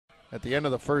at the end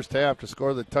of the first half to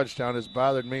score the touchdown has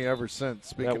bothered me ever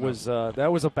since. That was a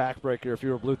backbreaker if you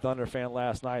were a Blue Thunder fan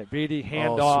last night. Beatty,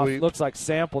 handoff. Sweet. Looks like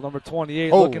Sample, number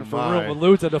 28, Oh, looking for my. room.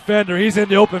 Eludes a defender. He's in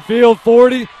the open field.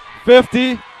 40,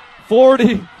 50,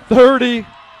 40, 30,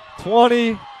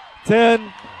 20,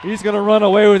 10. He's going to run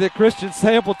away with it. Christian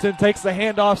Sampleton takes the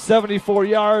handoff 74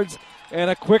 yards and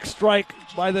a quick strike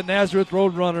by the Nazareth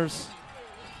Roadrunners.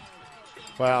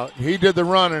 Well, he did the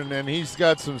running, and he's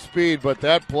got some speed, but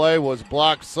that play was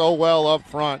blocked so well up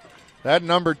front. That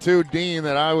number 2, Dean,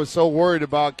 that I was so worried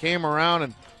about, came around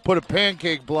and put a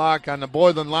pancake block on the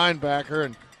Boylan linebacker,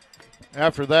 and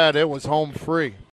after that, it was home free.